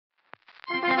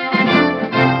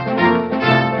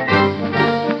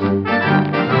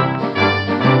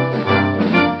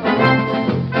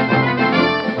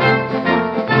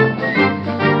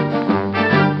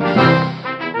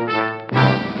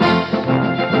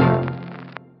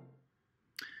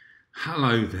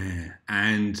Hello there,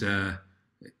 and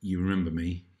you remember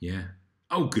me, yeah?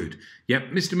 Oh, good. Yep,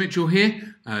 Mr. Mitchell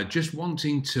here, just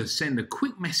wanting to send a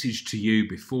quick message to you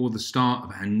before the start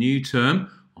of our new term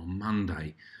on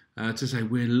Monday to say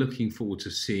we're looking forward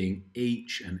to seeing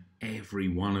each and every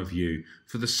one of you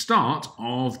for the start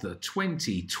of the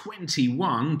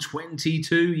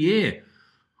 2021-22 year.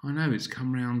 I know it's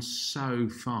come round so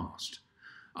fast.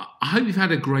 I hope you've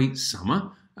had a great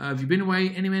summer. Have you been away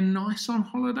anywhere nice on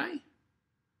holiday?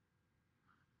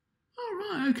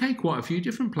 Oh, right, okay, quite a few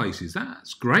different places.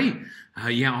 That's great.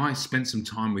 Yeah, I spent some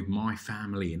time with my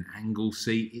family in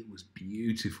Anglesey. It was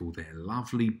beautiful there.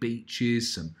 Lovely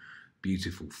beaches, some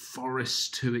beautiful forests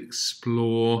to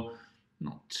explore.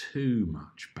 Not too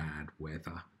much bad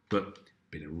weather, but a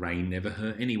bit of rain never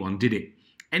hurt anyone, did it?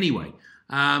 Anyway,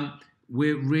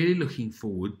 we're really looking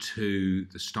forward to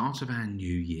the start of our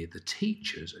new year. The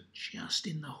teachers are just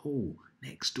in the hall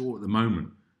next door at the moment.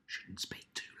 Shouldn't speak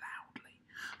too loudly.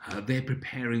 They're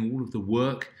preparing all of the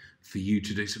work for you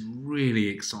to do some really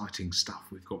exciting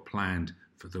stuff we've got planned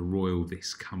for the Royal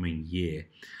this coming year.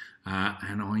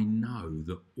 And I know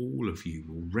that all of you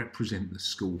will represent the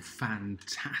school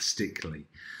fantastically.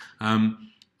 I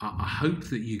hope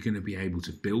that you're going to be able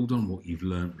to build on what you've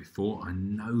learnt before. I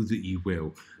know that you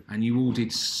will. And you all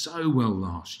did so well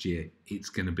last year. It's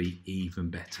going to be even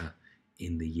better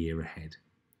in the year ahead.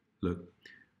 Look,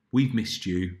 we've missed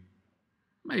you.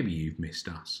 Maybe you've missed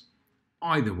us.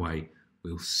 Either way,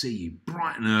 we'll see you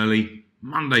bright and early,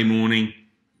 Monday morning,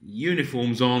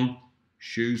 uniforms on,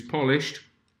 shoes polished,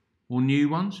 or new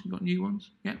ones. You got new ones?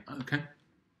 Yeah, okay.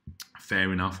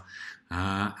 Fair enough.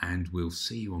 And we'll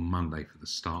see you on Monday for the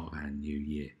start of our new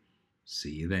year.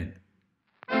 See you then.